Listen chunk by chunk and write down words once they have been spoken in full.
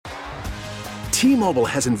T-Mobile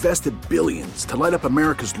has invested billions to light up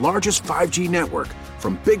America's largest 5G network,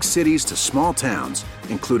 from big cities to small towns,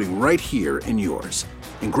 including right here in yours.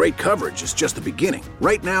 And great coverage is just the beginning.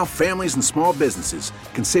 Right now, families and small businesses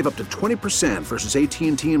can save up to 20% versus AT&T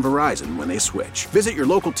and Verizon when they switch. Visit your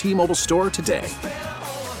local T-Mobile store today.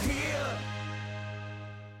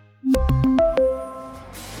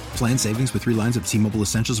 Plan savings with 3 lines of T-Mobile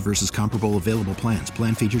Essentials versus comparable available plans.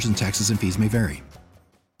 Plan features and taxes and fees may vary.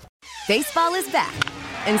 Baseball is back,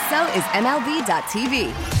 and so is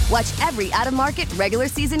MLB.tv. Watch every out-of-market regular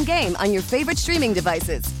season game on your favorite streaming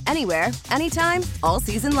devices, anywhere, anytime, all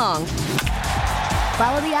season long.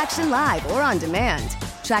 Follow the action live or on demand.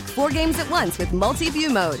 Track 4 games at once with multi-view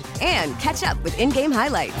mode and catch up with in-game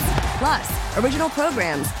highlights. Plus, original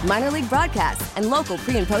programs, minor league broadcasts, and local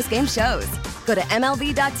pre- and post-game shows. Go to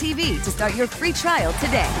MLB.tv to start your free trial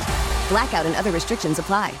today. Blackout and other restrictions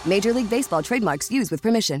apply. Major League Baseball trademarks used with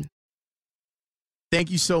permission. Thank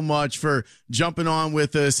you so much for jumping on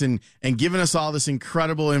with us and giving us all this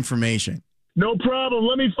incredible information. No problem.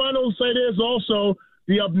 Let me finally say this also.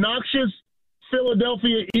 The obnoxious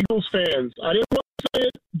Philadelphia Eagles fans. I didn't want to say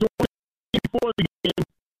it before the game.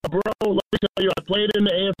 Bro, let me tell you, I played in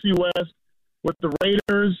the AFC West with the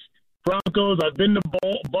Raiders, Broncos. I've been to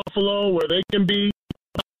Buffalo where they can be.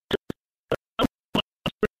 I don't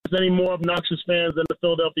want any more obnoxious fans than the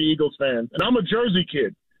Philadelphia Eagles fans. And I'm a Jersey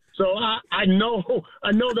kid. So I know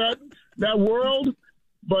that world,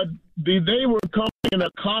 but they were coming and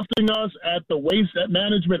accosting us at the Waste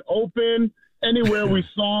Management Open, anywhere we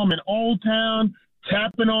saw them in Old Town,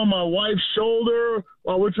 tapping on my wife's shoulder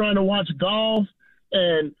while we're trying to watch golf,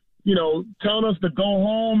 and telling us to go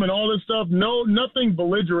home and all this stuff. No, nothing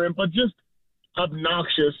belligerent, but just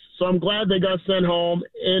obnoxious. So I'm glad they got sent home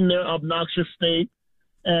in their obnoxious state,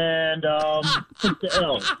 and took the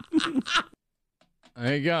L.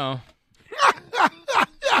 There you go.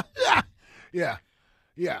 Yeah.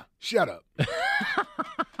 Shut up.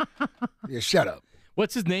 Shut up.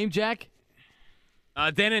 What's his name, Jack?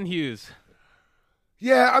 Denon Hughes.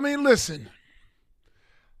 Yeah, I mean, listen.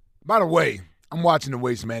 By the way, I'm watching the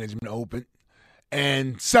Waste Management Open,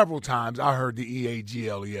 and several times I heard the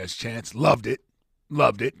EAGLES chants.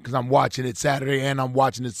 Loved it, because I'm watching it Saturday and I'm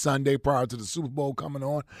watching it Sunday prior to the Super Bowl coming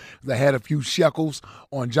on. I had a few shekels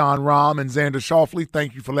on John Rahm and Xander Schauffele.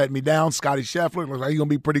 Thank you for letting me down. Scotty Scheffler looks like he's going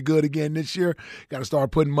to be pretty good again this year. Got to start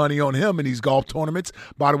putting money on him in these golf tournaments.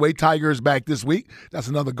 By the way, Tiger is back this week. That's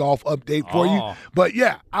another golf update for you. But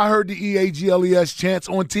yeah, I heard the EAGLES chants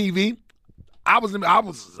on TV. I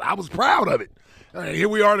was proud of it. Here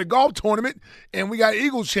we are at a golf tournament, and we got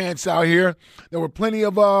Eagles chants out here. There were plenty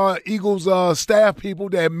of Eagles staff people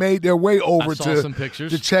that made their way over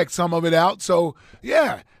to check some of it out. So,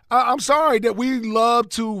 yeah, I'm sorry that we love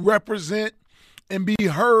to represent and be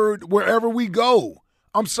heard wherever we go.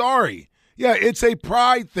 I'm sorry. Yeah, it's a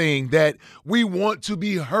pride thing that we want to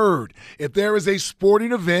be heard. If there is a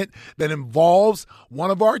sporting event that involves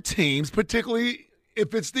one of our teams, particularly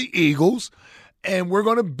if it's the Eagles, and we're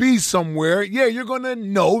going to be somewhere, yeah, you're going to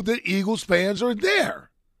know that Eagles fans are there.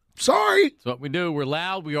 Sorry. That's what we do. We're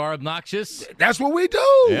loud. We are obnoxious. That's what we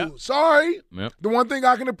do. Yep. Sorry. Yep. The one thing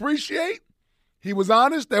I can appreciate, he was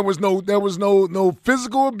honest. There was no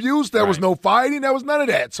physical abuse. There was no fighting. There was none of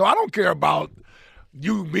that. So I don't care about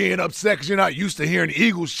you being upset because you're not used to hearing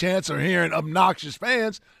Eagles chants or hearing obnoxious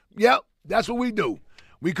fans. Yep, that's what we do.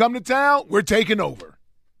 We come to town, we're taking over.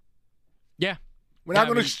 Yeah. We're not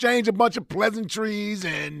going to exchange a bunch of pleasantries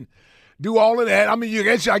and do all of that. I mean,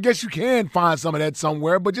 I guess you can find some of that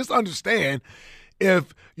somewhere, but just understand,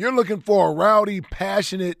 if you're looking for a rowdy,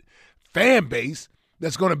 passionate fan base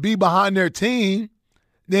that's going to be behind their team,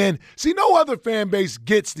 then see, no other fan base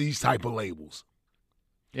gets these type of labels.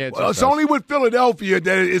 Yeah, it's only with Philadelphia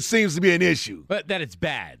that it seems to be an issue. But that it's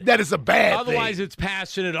bad. That it's a bad Otherwise, thing. It's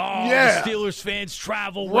passionate. Oh, yeah. The Steelers fans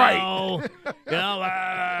travel right. well.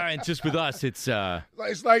 And just with us, it's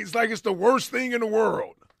it's like it's the worst thing in the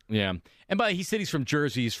world. Yeah. And he said he's from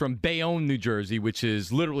Jersey. He's from Bayonne, New Jersey, which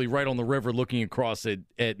is literally right on the river looking across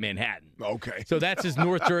at Manhattan. Okay. So that's as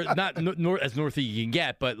not as north as you can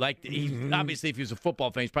get, but obviously if he was a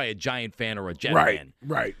football fan, he's probably a Giant fan or a Jet fan.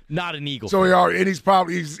 Right. Not an Eagle fan. So and he's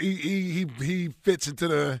probably he fits into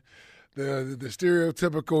the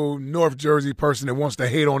stereotypical North Jersey person that wants to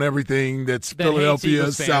hate on everything that's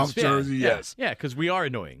Philadelphia, South Jersey. Yes. Yeah, because we are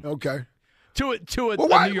annoying. Okay. To a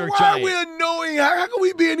New York Giant. Why are we annoying? How can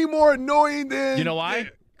we be any more annoying than? You know why?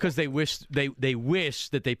 Because they wish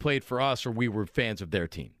that they played for us or we were fans of their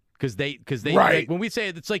team. Because they right. when we say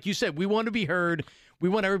it, it's like you said, we want to be heard. We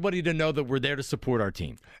want everybody to know that we're there to support our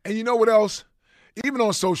team. And you know what else? Even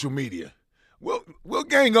on social media, we'll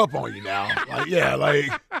gang up on you now.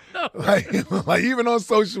 Like even on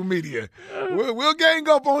social media, we'll gang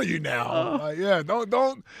up on you now.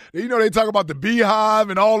 Don't. You know, they talk about the Beehive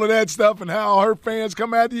and all of that stuff and how her fans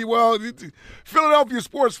come at you. Well, Philadelphia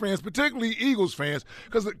sports fans, particularly Eagles fans,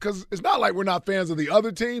 because it's not like we're not fans of the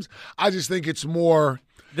other teams. I just think it's more.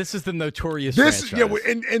 This is the notorious franchise.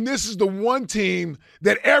 And this is the one team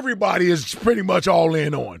that everybody is pretty much all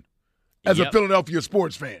in on as a Philadelphia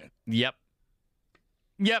sports fan. Yep.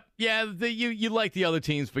 Yeah, you like the other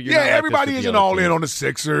teams, but you're not like everybody this with isn't all in on the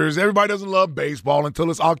Sixers. Everybody doesn't love baseball until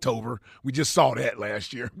it's October. We just saw that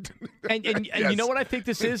last year. And Yes. you know what I think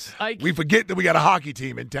this is, Ike? We forget that we got a hockey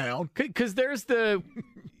team in town. Because there's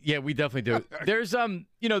we definitely do. There's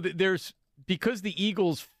there's because the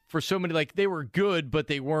Eagles for so many, like, they were good, but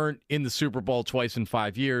they weren't in the Super Bowl twice in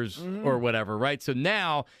 5 years or whatever, right? So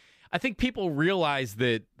now I think people realize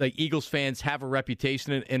that, like, Eagles fans have a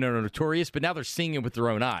reputation and are notorious, but now they're seeing it with their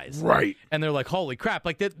own eyes. Right. And they're like, holy crap.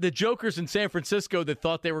 Like, the jokers in San Francisco that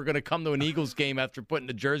thought they were going to come to an Eagles game after putting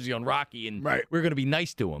a jersey on Rocky and we're going to be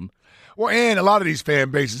nice to them. Well, and a lot of these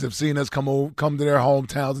fan bases have seen us come to their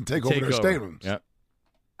hometowns and take over their stadiums. Yep.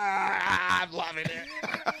 I'm loving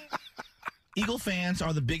it. Eagle fans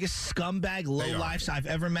are the biggest scumbag lowlifes I've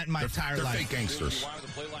ever met in my entire life. Fake gangsters.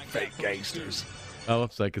 Fake gangsters. Oh,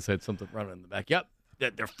 looks like I said something running in the back. Yep,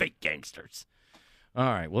 they're fake gangsters. All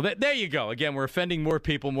right, well, there you go. Again, we're offending more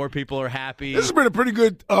people. More people are happy. This has been a pretty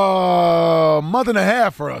good month and a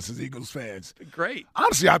half for us as Eagles fans. Great.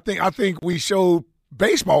 Honestly, I think we showed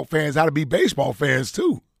baseball fans how to be baseball fans,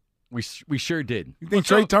 too. We sure did. You think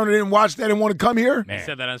Trey Turner didn't watch that and want to come here? He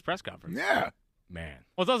said that on his press conference. Yeah. Man.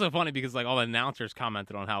 Well, it's also funny because, like, all the announcers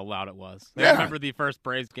commented on how loud it was. I remember the first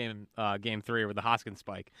Braves game, Game 3, with the Hoskins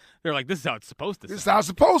spike. They're like, "This is how it's supposed to sound. This is how it's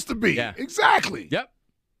supposed to be." Yeah. Exactly. Yep.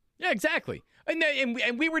 Yeah, exactly.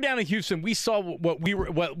 And we were down in Houston. We saw what we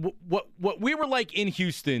were like in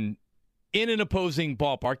Houston in an opposing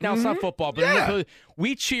ballpark. Now it's not football, but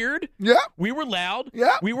we cheered. Yeah. We were loud.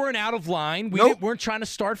 Yeah. We weren't out of line. We weren't trying to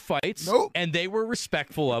start fights. Nope. And they were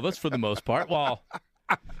respectful of us for the most part. Well.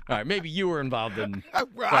 All right, maybe you were involved in.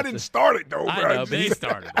 I didn't start it though, bro. I know, but he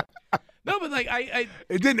started it. No, but like I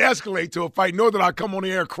it didn't escalate to a fight. Nor did I come on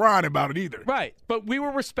the air crying about it either. Right, but we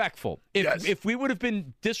were respectful. If we would have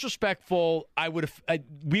been disrespectful,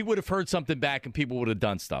 we would have heard something back and people would have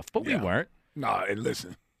done stuff. But we weren't. Nah, and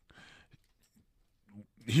listen,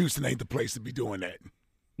 Houston ain't the place to be doing that.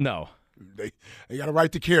 No, they got a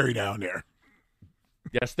right to carry down there.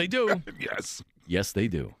 Yes, they do. Yes, they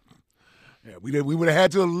do. Yeah, we would have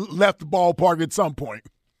had to have left the ballpark at some point.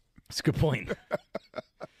 That's a good point.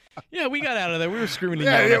 Yeah, we got out of there. We were screaming and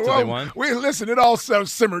yelling after they won. Listen, it all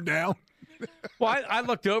simmered down. Well, I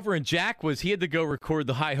looked over and Jack he had to go record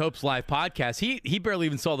the High Hopes live podcast. He barely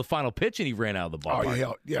even saw the final pitch and he ran out of the ballpark.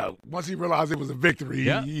 Oh, yeah. Once he realized it was a victory,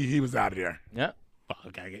 he was out of there. Yeah.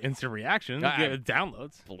 Well, gotta get instant reaction. Get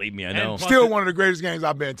downloads. Believe me, I know. Still one of the greatest games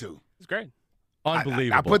I've been to. It's great.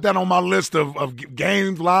 Unbelievable. I put that on my list of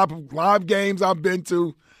games, live games I've been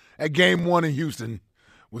to. At Game 1 in Houston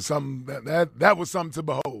was something that was something to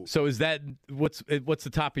behold. So is that what's the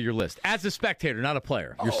top of your list as a spectator, not a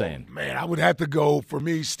player? You're saying, man, I would have to go for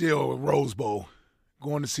me still Rose Bowl.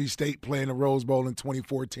 Going to see State play in the Rose Bowl in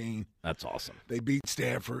 2014. That's awesome. They beat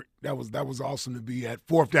Stanford. That was awesome to be at.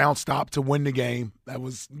 Fourth down stop to win the game. That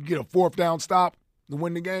was a fourth down stop to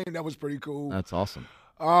win the game. That was pretty cool. That's awesome.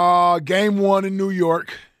 Game 1 in New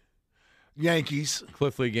York, Yankees.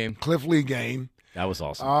 Cliff Lee game. That was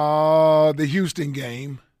awesome. The Houston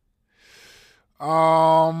game.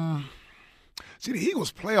 See, the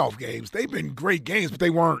Eagles playoff games, they've been great games, but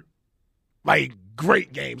they weren't like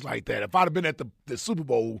great games like that. If I'd have been at the Super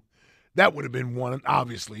Bowl, that would have been one,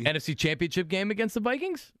 obviously. NFC Championship game against the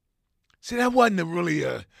Vikings? See, that wasn't really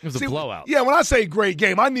It was a blowout. Yeah, when I say great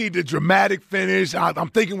game, I need the dramatic finish. I'm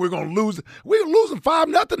thinking we're going to lose. We were losing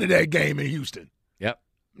 5-0 in that game in Houston. Yep.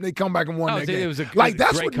 They come back and won that game. It was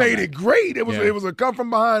that's what made it great. It was a come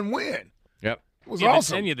from behind win. Yep. It was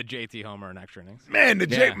awesome. And you had the JT homer in extra innings. Man,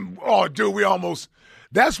 dude, we almost.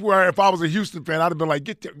 That's where if I was a Houston fan, I'd have been like,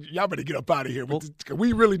 y'all better get up out of here. Well,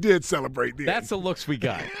 we really did celebrate then. That's the looks we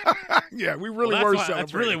got. Yeah, we really were celebrating.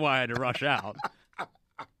 That's really why I had to rush out.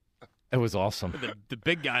 It was awesome. The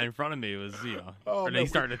big guy in front of me was, and he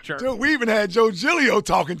started to chirp. Dude, we even had Joe Giglio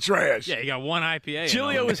talking trash. Yeah, he got one IPA.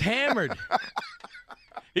 Giglio was hammered.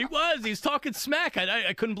 He was talking smack.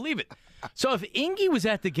 I couldn't believe it. So if Ingy was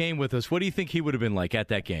at the game with us, what do you think he would have been like at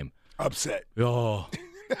that game? Upset. Oh,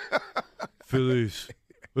 Phillies.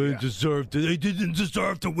 They didn't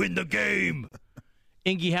deserve to win the game.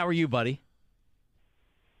 Ingy, how are you, buddy?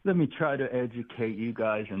 Let me try to educate you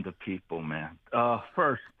guys and the people, man.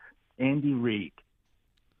 First, Andy Reid.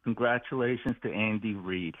 Congratulations to Andy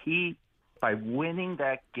Reid. By winning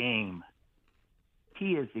that game,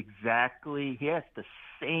 he has the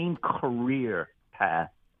same career path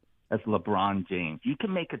as LeBron James. You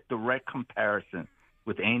can make a direct comparison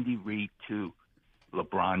with Andy Reid to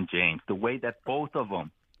LeBron James. The way that both of them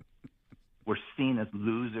were seen as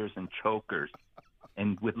losers and chokers.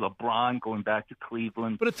 And with LeBron going back to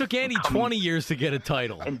Cleveland. But it took Andy 20 years to get a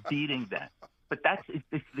title. And beating them. But it's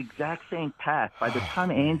the exact same path. By the time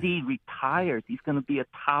Andy retires, he's going to be a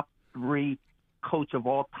top 3 coach of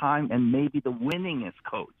all time and maybe the winningest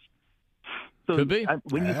coach. So Could be.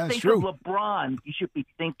 When you think of LeBron, you should be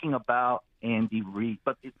thinking about Andy Reid.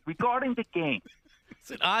 But regarding the game.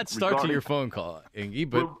 It's an odd start to your phone call, Ingy,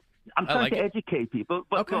 but I'm trying to it. educate people.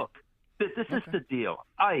 But look, this is the deal.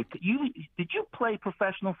 Ike, did you play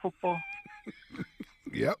professional football?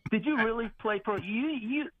 Yep. Did you really play pro?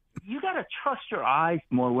 You got to trust your eyes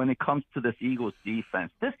more when it comes to this Eagles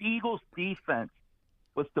defense. This Eagles defense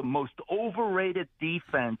was the most overrated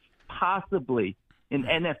defense possibly in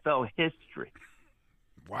NFL history.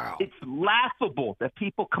 Wow. It's laughable that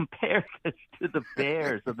people compare this to the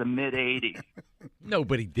Bears of the mid-'80s.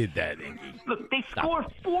 Nobody did that, Ingy. Look, they scored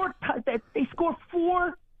four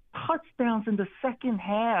touchdowns in the second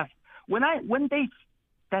half.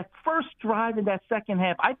 That first drive in that second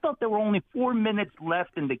half, I thought there were only 4 minutes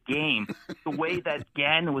left in the game, the way that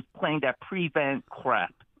Gannon was playing that prevent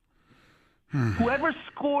crap. Whoever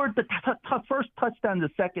scored the first touchdown in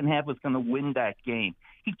the second half was going to win that game.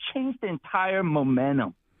 He changed the entire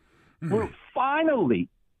momentum. We're finally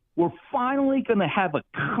going to have a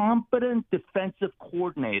competent defensive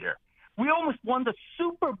coordinator. We almost won the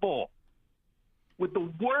Super Bowl with the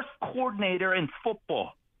worst coordinator in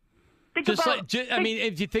football.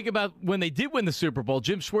 If you think about when they did win the Super Bowl,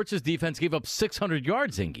 Jim Schwartz's defense gave up 600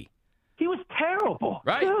 yards, Ingy. He was terrible,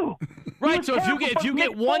 right? Too. Right. So if you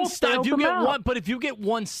get one stop, if you get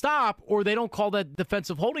one stop, or they don't call that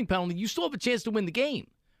defensive holding penalty, you still have a chance to win the game.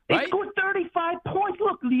 Right? They scored 35 points.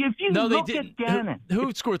 Look, if you look at Gannon,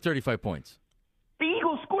 who scored 35 points? The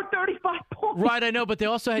Eagles scored 35 points. Right, I know, but they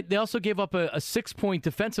also gave up a 6-point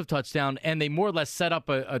defensive touchdown, and they more or less set up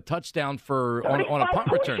a touchdown on a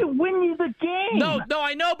punt return. Should win you the game. No,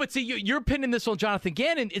 I know, but see, you're pinning this on Jonathan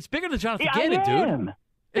Gannon. It's bigger than Jonathan Gannon, dude.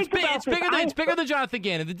 It's bigger than Jonathan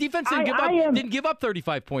Gannon. The defense didn't give up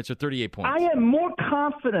 35 points or 38 points. I am more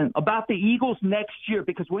confident about the Eagles next year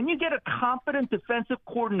because when you get a competent defensive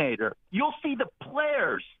coordinator, you'll see the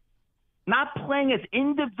players not playing as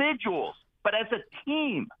individuals, but as a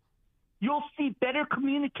team. You'll see better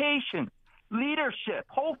communication, leadership,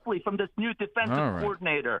 hopefully from this new defensive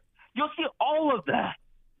coordinator. You'll see all of that.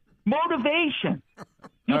 Motivation.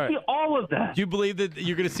 You'll see all of that. Do you believe that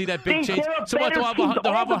you're going to see that big change? So what,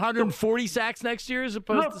 they'll have 140 sacks next year as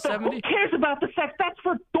opposed to 70? Who cares about the sacks? That's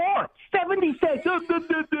for dorks. 70 sacks.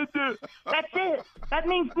 That's it. That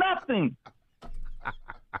means nothing.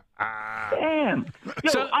 Damn.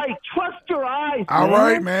 I trust your eyes. All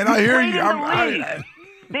right, man. I hear you.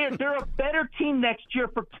 They're a better team next year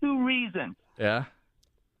for 2 reasons. Yeah.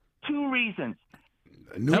 2 reasons.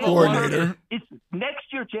 A new coordinator.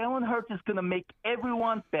 Next year, Jalen Hurts is going to make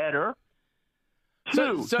everyone better.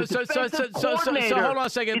 So hold on a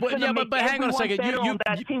second. But hang on a second.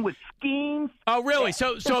 That team with schemes. Oh, really?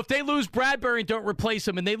 So if they lose Bradbury and don't replace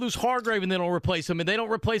him, and they lose Hargrave and they don't replace him, and they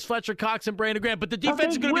don't replace Fletcher Cox and Brandon Graham, but the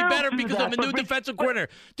defense is going to be better because of a new defensive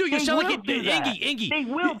coordinator. Dude, you sound like Ingy. They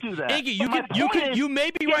will do that. Ingy, you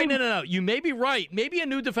may be right. No. You may be right. Maybe a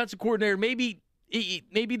new defensive coordinator. Maybe he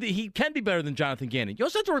can be better than Jonathan Gannon. You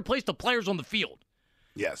also have to replace the players on the field.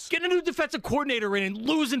 Yes. Get a new defensive coordinator in and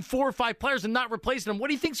losing 4 or 5 players and not replacing them. What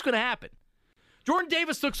do you think's going to happen? Jordan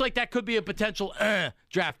Davis looks like that could be a potential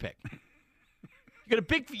draft pick.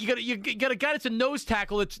 You got a guy that's a nose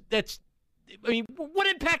tackle. That's. I mean, what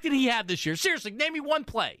impact did he have this year? Seriously, name me one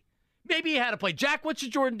play. Maybe he had a play. Jack, what's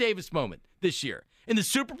your Jordan Davis moment this year in the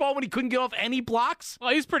Super Bowl when he couldn't get off any blocks? Well,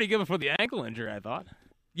 he's pretty good before the ankle injury, I thought.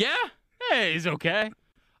 Yeah. Hey, he's okay.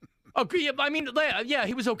 Oh, I mean, yeah,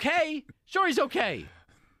 he was okay. Sure, he's okay.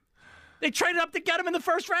 They traded up to get him in the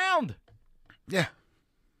first round. Yeah.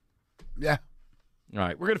 All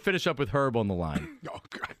right, we're going to finish up with Herb on the line. Oh,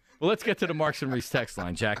 God. Well, let's get to the Marks and Reese text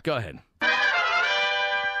line. Jack, go ahead.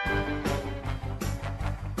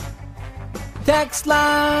 Text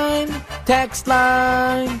line.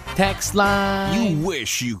 You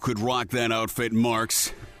wish you could rock that outfit,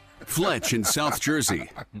 Marks. Fletch in South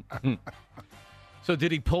Jersey. So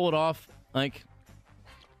did he pull it off, Like?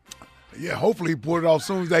 Yeah, hopefully he pulled it off as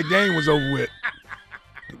soon as that game was over with.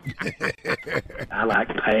 I like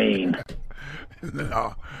pain.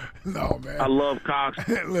 No, man. I love Cox.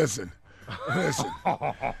 Listen. There's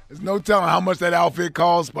no telling how much that outfit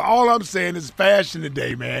costs, but all I'm saying is fashion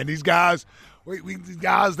today, man. These guys, these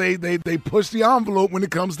guys, they push the envelope when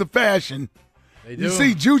it comes to fashion. They do. You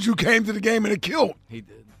see, Juju came to the game in a kilt. He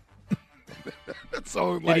did.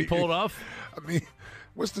 So, Did he pull it off? I mean,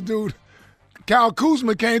 what's the dude? Kyle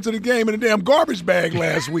Kuzma came to the game in a damn garbage bag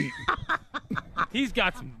last week. He's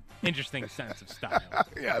got some interesting sense of style.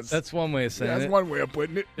 Yes. That's one way of saying it. That's one way of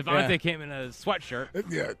putting it. Devontae came in a sweatshirt.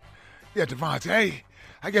 Yeah, Devontae. Hey,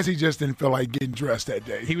 I guess he just didn't feel like getting dressed that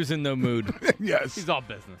day. He was in no mood. Yes. He's all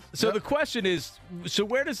business. So the question is,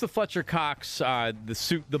 where does the Fletcher Cox, the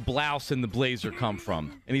suit, the blouse, and the blazer come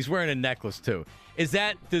from? And he's wearing a necklace too. Is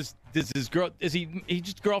that does his girl? Is he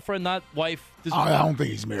just girlfriend, not wife? I don't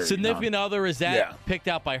think he's married. Significant other? Is that picked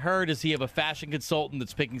out by her? Does he have a fashion consultant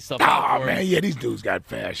that's picking stuff out for him? Man, yeah, these dudes got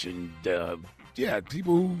fashion.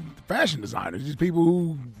 Fashion designers, just people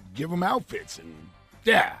who give them outfits, and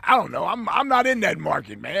I don't know. I'm not in that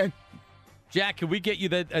market, man. Jack, can we get you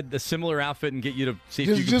a similar outfit and get you to see if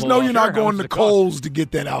you can just pull know it you're off? not going to Kohl's to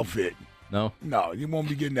get that outfit. No, you won't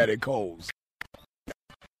be getting that at Kohl's.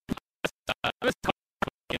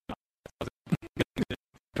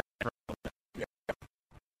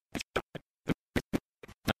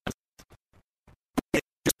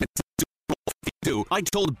 I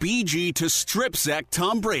told BG to strip sack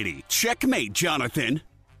Tom Brady. Checkmate, Jonathan.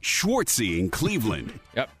 Schwartzy in Cleveland.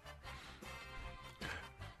 Yep.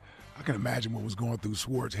 I can imagine what was going through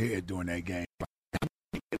Schwartz's head during that game.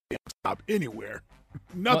 Stop anywhere.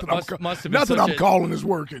 Nothing I'm calling is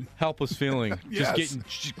working. Helpless feeling. Yes. Just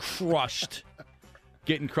getting crushed.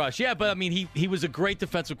 Getting crushed. Yeah, but I mean, he was a great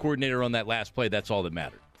defensive coordinator on that last play. That's all that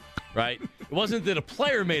mattered. Right? It wasn't that a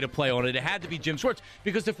player made a play on it. It had to be Jim Schwartz.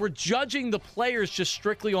 Because if we're judging the players just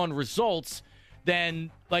strictly on results, then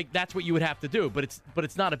that's what you would have to do. But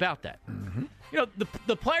it's not about that. Mm-hmm. You know,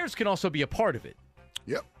 the players can also be a part of it.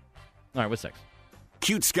 Yep. All right, what's next?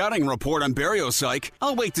 Cute scouting report on Barrio Psych.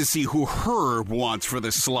 I'll wait to see who Herb wants for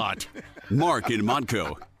the slot. Mark in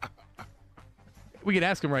Montco. We can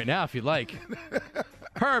ask him right now if you'd like.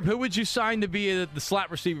 Herb, who would you sign to be the slot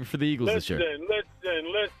receiver for the Eagles this year?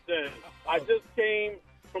 Listen. I just came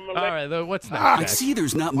from All right, what's next? I see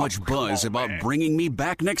there's not much buzz about bringing me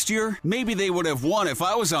back next year. Maybe they would have won if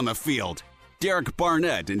I was on the field. Derek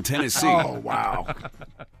Barnett in Tennessee. Oh, wow.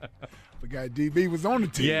 Forgot DB was on the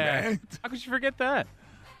team, man. How could you forget that?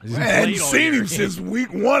 I hadn't seen him since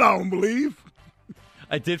week 1, I don't believe.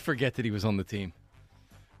 I did forget that he was on the team.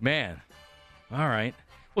 Man. All right.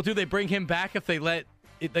 Well, do they bring him back if they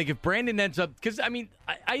if Brandon ends up? Because, I mean,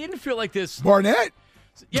 I didn't feel like this. Barnett?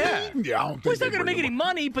 Yeah. Yeah, I don't think he's not going to make any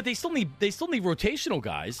money, but they still need rotational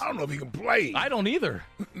guys. I don't know if he can play. I don't either.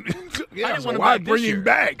 Yeah, so why bring him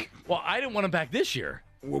back? Well, I didn't want him back this year.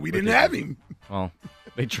 Well, we didn't have him. Well,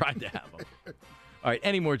 they tried to have him. All right,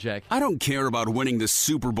 any more, Jack? I don't care about winning the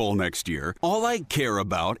Super Bowl next year. All I care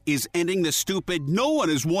about is ending the stupid no one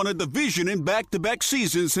has won a division in back-to-back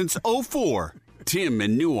seasons since 2004. Tim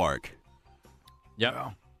in Newark.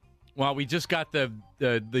 Yep. Well, we just got the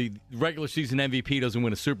regular season MVP doesn't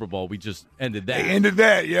win a Super Bowl. We just ended that. They ended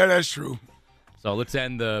that. Yeah, that's true. So let's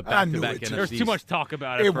end the back-to-back NFC. There's too much talk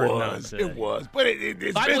about it. It was. But it's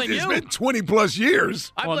been 20-plus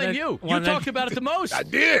years. I blame you. You talked about it the most. I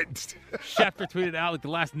did. Schefter tweeted out the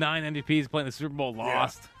last 9 MVPs playing the Super Bowl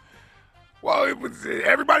lost. Yeah. Well,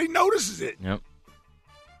 everybody notices it. Yep.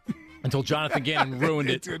 Until Jonathan Gannon ruined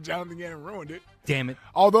it. Damn it.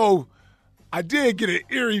 Although, I did get an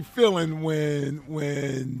eerie feeling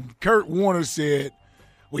when Kurt Warner said,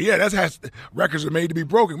 well, yeah, that's how records are made to be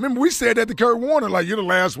broken. Remember, we said that to Kurt Warner, like, you're the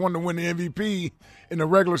last one to win the MVP in the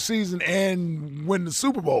regular season and win the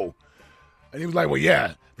Super Bowl. And he was like, well,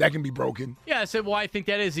 yeah, that can be broken. Yeah, I said, well, I think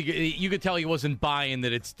that is. You could tell he wasn't buying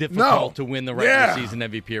that it's difficult to win the regular season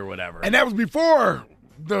MVP or whatever. And that was before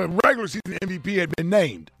the regular season MVP had been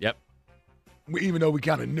named. Yep. Even though we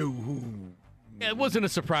kind of knew who. Yeah, it wasn't a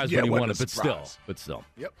surprise when he won it, but still.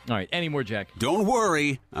 Yep. All right, any more, Jack? Don't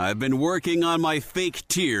worry. I've been working on my fake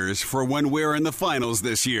tears for when we're in the finals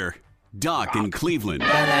this year. Doc in Cleveland.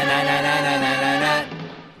 Listen,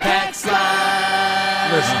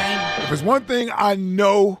 if there's one thing I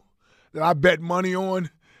know that I bet money on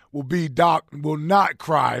will be Doc will not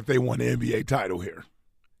cry if they won the NBA title here.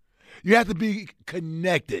 You have to be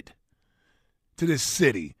connected to this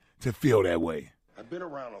city to feel that way. I've been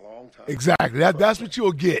around a long time. Exactly. That's what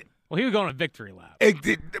you'll get. Well, he would go on a victory lap.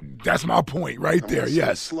 That's my point right there.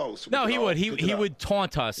 Yes. Slow, so no, he would. He would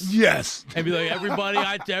taunt us. Yes. And be like,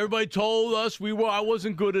 everybody told us I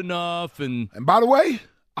wasn't good enough. And by the way,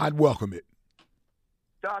 I'd welcome it.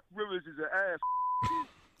 Doc Rivers is an ass.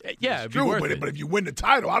 Yeah, It's true, but if you win the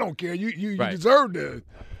title, I don't care. You deserve to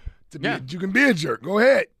be. Yeah. You can be a jerk. Go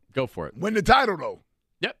ahead. Go for it. Win the title, though.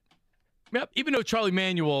 Yep. Even though Charlie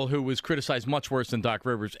Manuel, who was criticized much worse than Doc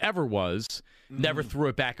Rivers ever was, never threw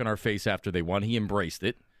it back in our face after they won. He embraced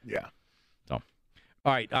it. Yeah. So,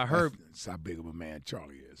 all right, Herb. That's how big of a man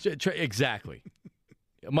Charlie is. Exactly.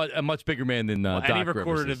 A much bigger man than Doc Rivers. And he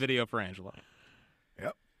recorded a video for Angelo.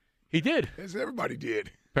 Yep. He did. Yes, everybody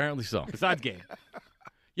did. Apparently so. Besides Gabe.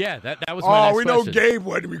 Yeah, that was my next we know question. Gabe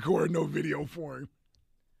wasn't recording no video for him.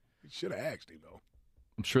 We should have asked him, though.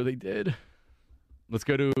 I'm sure they did. Let's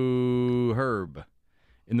go to Herb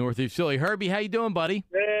in Northeast Philly. Herbie, how you doing, buddy?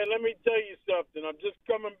 Man, let me tell you something. I'm just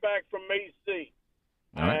coming back from AC.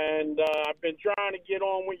 All right. And I've been trying to get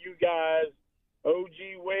on with you guys.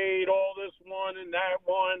 OG Wade, all this one and that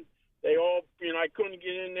one. They all, I couldn't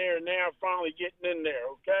get in there, and now I'm finally getting in there,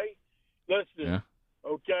 okay? Listen,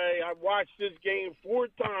 okay, I've watched this game 4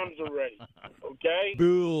 times already, okay?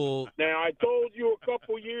 Boo. Now, I told you a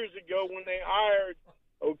couple years ago when they hired,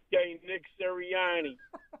 Nick Sirianni,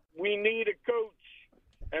 we need a coach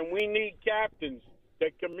and we need captains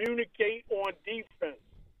that communicate on defense.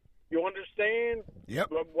 You understand? Yep.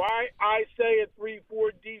 But why I say a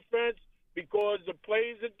 3-4 defense? Because the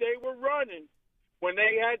plays that they were running, when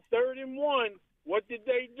they had 3rd and 1, what did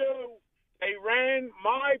they do? They ran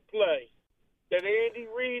my play. That Andy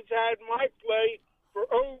Reid's had my play for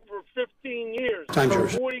over 15 years. Time's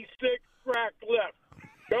yours. 46 crack left.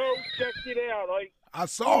 Go check it out. I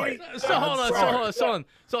saw it. So hold on.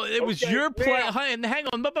 So it was your play. Hang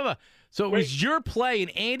on. So it was your play,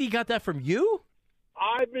 and Andy got that from you?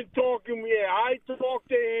 I've been talking. Yeah, I talked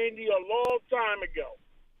to Andy a long time ago.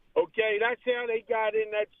 Okay, that's how they got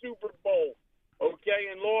in that Super Bowl. Okay,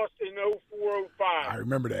 and lost in 04-05. I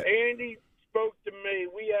remember that. Andy spoke to me.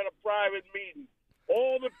 We had a private meeting.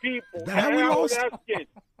 All the people. Is that how we lost? Eskin,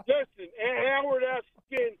 listen, Howard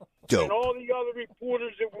Eskin Dope. and all the other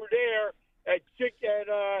reporters that were there at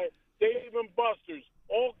Dave and Buster's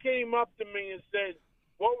all came up to me and said,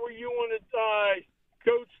 "What were you and the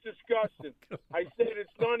coach discussing?" I said, "It's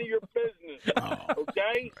none of your business."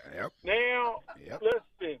 Okay? Yep. Now,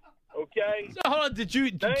 listen, okay? So hold on. Did you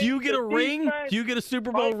get a ring? Do you get a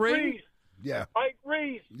Super Bowl ring? Reese, Yeah. Mike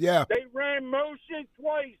Reese. Yeah. They ran motion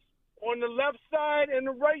twice on the left side and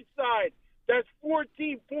the right side. That's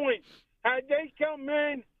 14 points. Had they come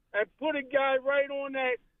in and put a guy right on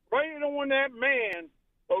that man,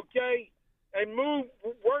 okay, and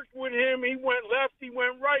worked with him, he went left, he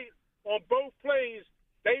went right on both plays,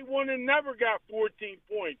 they would have never got 14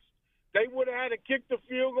 points. They would have had to kick the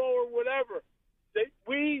field goal or whatever.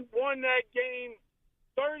 We won that game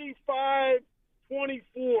 35-24.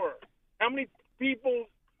 How many people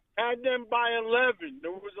had them by 11?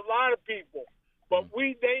 There was a lot of people, but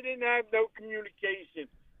they didn't have no communication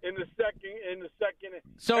in the second.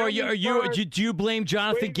 So do you blame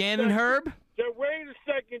Jonathan Gannon, Herb? So wait a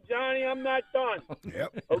second, Johnny. I'm not done.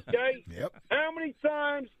 Yep. Okay. Yep. How many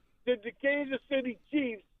times did the Kansas City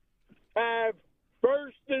Chiefs have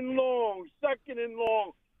 1st and long, 2nd and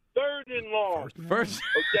long, 3rd and long? First.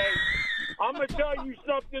 Okay. I'm gonna tell you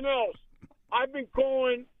something else. I've been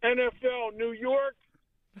calling NFL New York.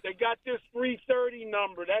 They got this 330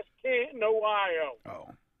 number. That's Canton, Ohio. Oh.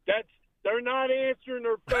 They're not answering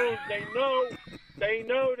their phones. They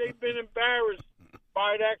know they've been embarrassed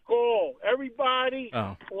by that call. Everybody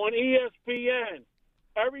on ESPN,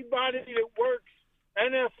 everybody that works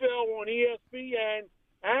NFL on ESPN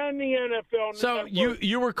and the NFL. So network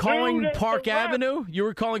you were calling Park Avenue? You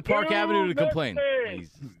were calling Park Avenue to complain.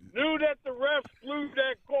 Knew that the ref blew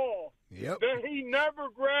that call. Yep. That he never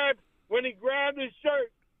grabbed when he grabbed his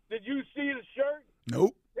shirt. Did you see the shirt?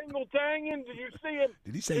 Nope. Tingle-tanging? Did you see him?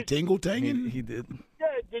 Did he say tingle-tanging? He did.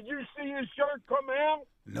 Yeah. Did you see his shirt come out?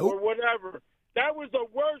 Nope. Or whatever. That was the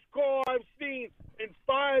worst call I've seen in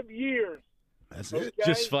 5 years. That's it. Okay?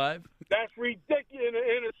 Just 5? That's ridiculous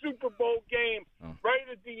in a Super Bowl game right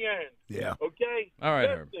at the end. Yeah. Okay? All right,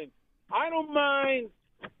 Listen, I don't mind,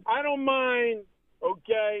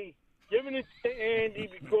 okay, giving it to Andy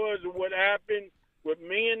because of what happened with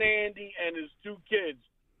me and Andy and his 2 kids.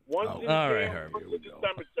 One's in All right, jail, Herb. one's in the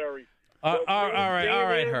cemetery. All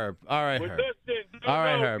right, Herb. All right, Herb. All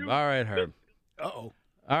right, Herb. All right, Herb. Uh-oh.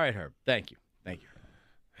 All right, Herb. Thank you.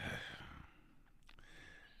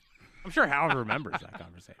 I'm sure Howard remembers that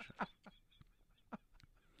conversation.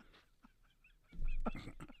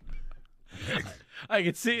 I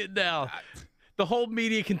can see it now. The whole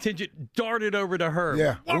media contingent darted over to Herb.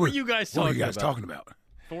 Yeah. What were you guys talking about? What were you guys talking about?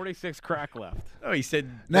 46 crack left. Oh, he said.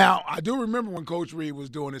 Now, I do remember when Coach Reed was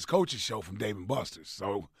doing his coach's show from Dave & Buster's.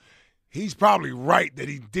 So he's probably right that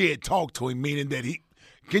he did talk to him, meaning that he.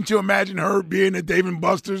 Can't you imagine Herb being at Dave &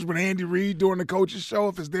 Buster's with Andy Reid doing the coach's show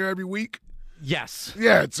if it's there every week? Yes.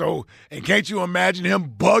 Yeah, so, and can't you imagine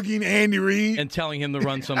him bugging Andy Reid? And telling him to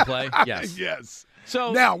run some play? Yes. Yes.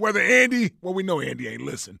 So now, whether Andy, well, we know Andy ain't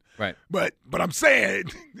listen. Right. But I'm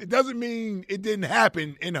saying it doesn't mean it didn't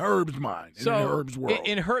happen in Herb's mind, in Herb's world.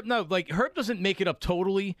 Herb doesn't make it up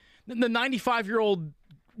totally. The 95-year-old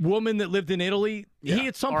woman that lived in Italy, he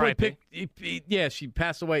at some point she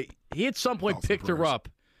passed away. He at some point picked her up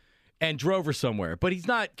and drove her somewhere, but he's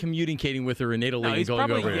not communicating with her in Italy. No, he's and going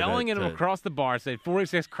probably over yelling at him across the bar, saying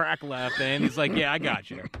 46 crack left, and he's like, yeah, I got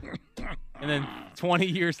you. And then 20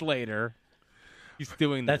 years later, he's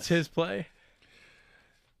doing this. That's his play?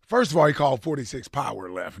 First of all, he called 46 power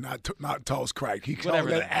left, not toss crack. He called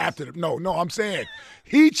that after the – no, I'm saying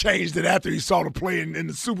he changed it after he saw the play in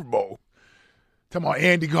the Super Bowl. Talking about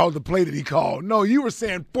Andy called the play that he called. No, you were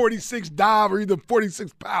saying 46 dive or either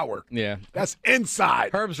 46 power. Yeah. That's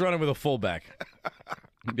inside. Herb's running with a fullback.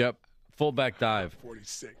 Yep. Fullback dive.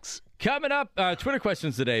 46. Coming up, Twitter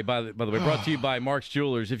questions today, by the way, brought to you by Mark's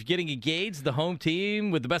Jewelers. If you're getting engaged, the home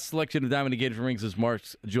team with the best selection of diamond engagement rings is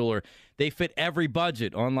Mark's Jeweler. They fit every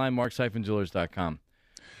budget. Online, marks-jewelers.com.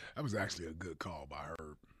 That was actually a good call by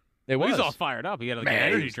Herb. It was. He was all fired up. He had an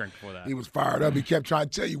energy drink before that. He was fired up. He kept trying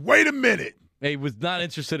to tell you, wait a minute. He was not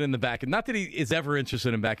interested in the back. Not that he is ever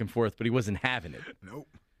interested in back and forth, but he wasn't having it. Nope.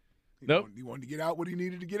 He wanted to get out what he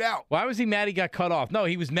needed to get out. Why was he mad he got cut off? No,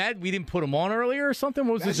 he was mad we didn't put him on earlier or something?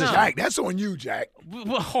 What was this? Jack, that's on you, Jack.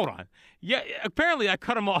 Well, hold on. Yeah, apparently I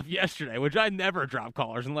cut him off yesterday, which I never drop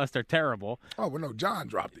callers unless they're terrible. Oh, well, no, John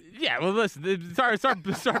dropped it. Yeah, well, listen, start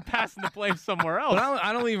passing the play somewhere else. But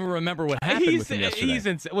I don't even remember what happened with him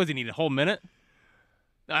yesterday. Was he need a whole minute?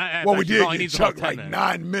 Well, we did get Chuck like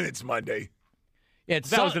 9 minutes Monday. Yeah,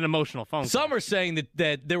 that was an emotional phone call. Some are saying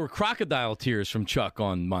that there were crocodile tears from Chuck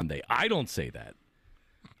on Monday. I don't say that.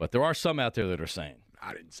 But there are some out there that are saying.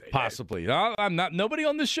 I didn't say possibly. No, I'm not. Nobody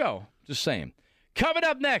on this show. Just saying. Coming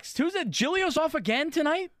up next, who's it? Giglio's off again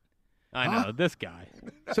tonight? I know, this guy.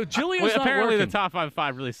 So Giglio's not apparently working. the top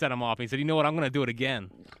 5 really set him off. He said, you know what, I'm going to do it again.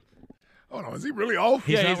 Hold on, is he really off?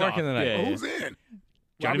 He's not he's working off. tonight. Yeah, Who's in?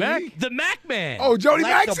 Jody Mack? The Mac Man. Oh, Jody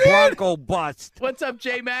Mack's in? Bronco bust. What's up,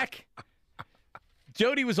 J-Mac?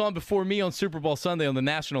 Jody was on before me on Super Bowl Sunday on the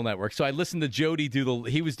National Network, so I listened to Jody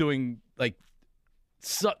he was doing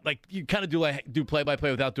you kind of do play-by-play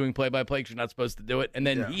without doing play-by-play because you're not supposed to do it, and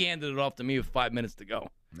then he handed it off to me with 5 minutes to go.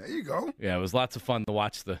 There you go. Yeah, it was lots of fun to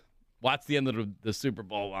watch the end of the Super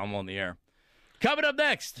Bowl while I'm on the air. Coming up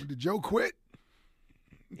next. Did Joe quit?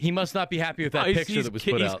 He must not be happy with that picture that was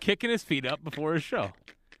put out. He's kicking his feet up before his show.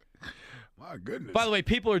 My goodness. By the way,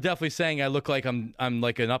 people are definitely saying I look like I'm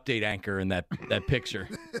like an update anchor in that picture.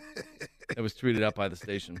 That was tweeted out by the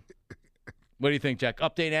station. What do you think, Jack?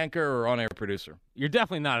 Update anchor or on-air producer? You're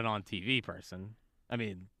definitely not an on-TV person. I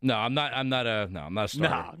mean, no, I'm not a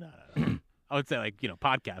star. No. I would say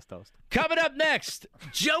podcast host. Coming up next,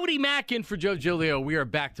 Jody Mack in for Joe Giglio. We are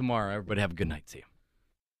back tomorrow. Everybody have a good night. See you.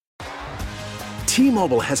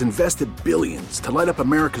 T-Mobile has invested billions to light up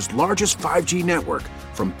America's largest 5G network,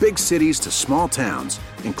 from big cities to small towns,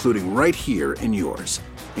 including right here in yours.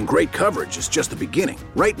 And great coverage is just the beginning.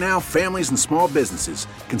 Right now, families and small businesses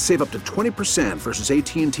can save up to 20% versus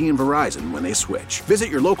AT&T and Verizon when they switch. Visit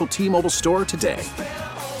your local T-Mobile store today.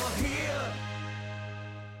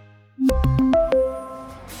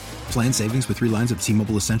 Plan savings with 3 lines of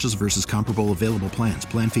T-Mobile Essentials versus comparable available plans.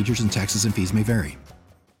 Plan features and taxes and fees may vary.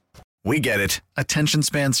 We get it. Attention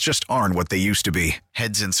spans just aren't what they used to be.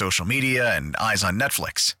 Heads in social media and eyes on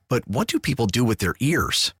Netflix. But what do people do with their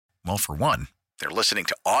ears? Well, for one, they're listening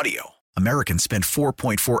to audio. Americans spend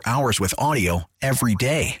 4.4 hours with audio every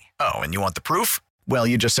day. Oh, and you want the proof? Well,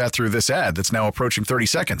 you just sat through this ad that's now approaching 30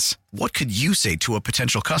 seconds. What could you say to a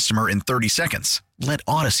potential customer in 30 seconds? Let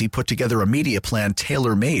Odyssey put together a media plan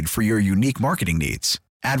tailor-made for your unique marketing needs.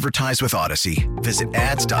 Advertise with Odyssey. Visit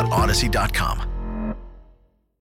ads.odyssey.com.